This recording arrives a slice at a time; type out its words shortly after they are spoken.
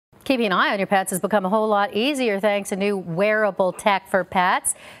Keeping an eye on your pets has become a whole lot easier thanks to new wearable tech for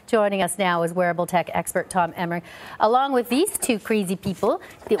pets. Joining us now is wearable tech expert Tom Emrich, along with these two crazy people,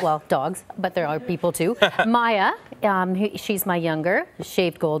 well, dogs, but there are people too. Maya, she's my younger,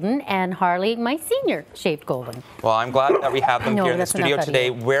 shaved golden, and Harley, my senior, shaved golden. Well, I'm glad that we have them here in the studio today.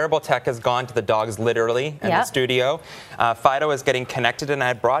 Wearable tech has gone to the dogs literally in the studio. Fido is getting connected, and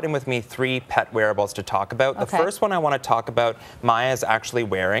I brought in with me 3 pet wearables to talk about. The first one I want to talk about, Maya is actually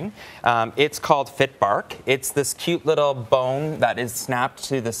wearing. It's called Fitbark. It's this cute little bone that is snapped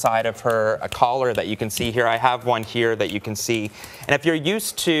to the side of her collar that you can see here. I have one here that you can see. And if you're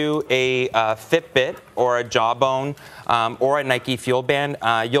used to a Fitbit or a Jawbone or a Nike Fuel Band,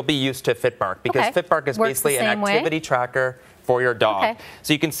 you'll be used to Fitbark because Fitbark is basically an activity tracker for your dog.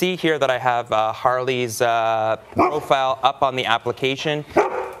 So you can see here that I have Harley's profile up on the application.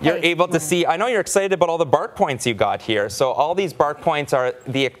 You're able to see, I know you're excited about all the bark points you got here. So all these bark points are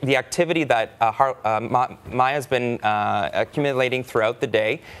the activity that Maya's been accumulating throughout the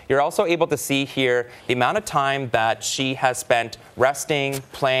day. You're also able to see here the amount of time that she has spent resting,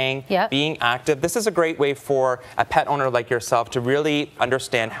 playing, being active. This is a great way for a pet owner like yourself to really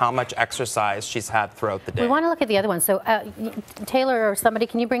understand how much exercise she's had throughout the day. We want to look at the other one. So Taylor or somebody,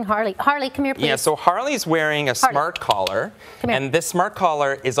 can you bring Harley? Harley, come here, please. Yeah, so Harley's wearing a smart collar. And this smart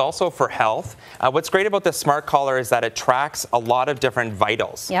collar is also for health. What's great about this smart collar is that it tracks a lot of different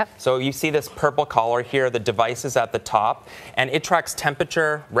vitals. So you see this purple collar here, the device is at the top, and it tracks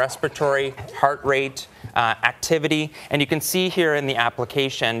temperature, respiratory, heart rate, activity, and you can see here in the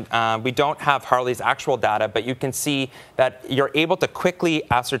application, we don't have Harley's actual data, but you can see that you're able to quickly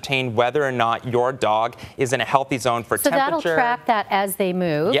ascertain whether or not your dog is in a healthy zone for temperature. So that'll track that as they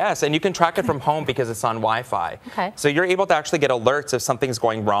move? Yes, and you can track it from home because it's on Wi-Fi. So you're able to actually get alerts if something's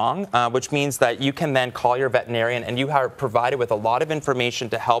going wrong, which means that you can then call your veterinarian, and you are provided with a lot of information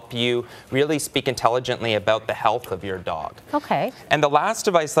to help you really speak intelligently about the health of your dog. And the last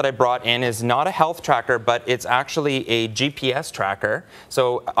device that I brought in is not a health tracker, but it's actually a GPS tracker.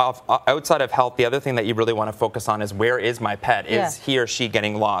 So outside of health, the other thing that you really want to focus on is where is my pet? Is he or she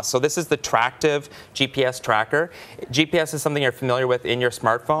getting lost? So this is the Tractive GPS tracker. GPS is something you're familiar with in your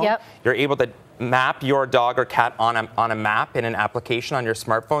smartphone. You're able to map your dog or cat on a map in an application on your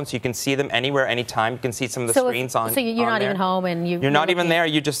smartphone, so you can see them anywhere, anytime. You can see some of the screens on. So you're not even home, and you're not even there.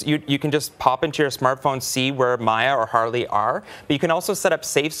 You can just pop into your smartphone, see where Maya or Harley are. But you can also set up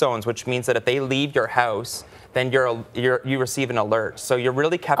safe zones, which means that if they leave your house, then you receive an alert. So you're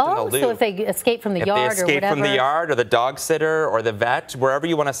really kept in the loop. So if they escape from the yard or whatever. If they escape from the yard or the dog sitter or the vet, wherever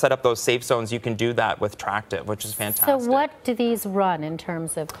you want to set up those safe zones, you can do that with Tractive, which is fantastic. So what do these run in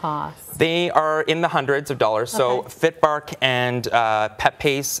terms of costs? They are in the hundreds of dollars. So Fitbark and Pet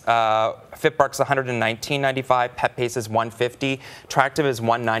Pace, Fitbark's $119.95, Pet Pace is $150, Tractive is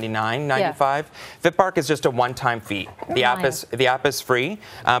 $199.95. Fitbark is just a one-time fee. The app is free,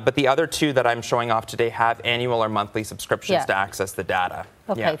 but the other 2 that I'm showing off today have annual or monthly subscriptions to access the data.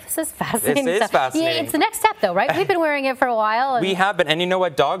 This is fascinating. This is fascinating. Yeah, it's the next step, though, right? We've been wearing it for a while. We have been, and you know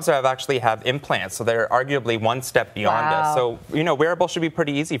what? Dogs actually have implants, so they're arguably one step beyond us. So, you know, wearable should be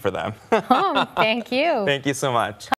pretty easy for them. Thank you. Thank you so much.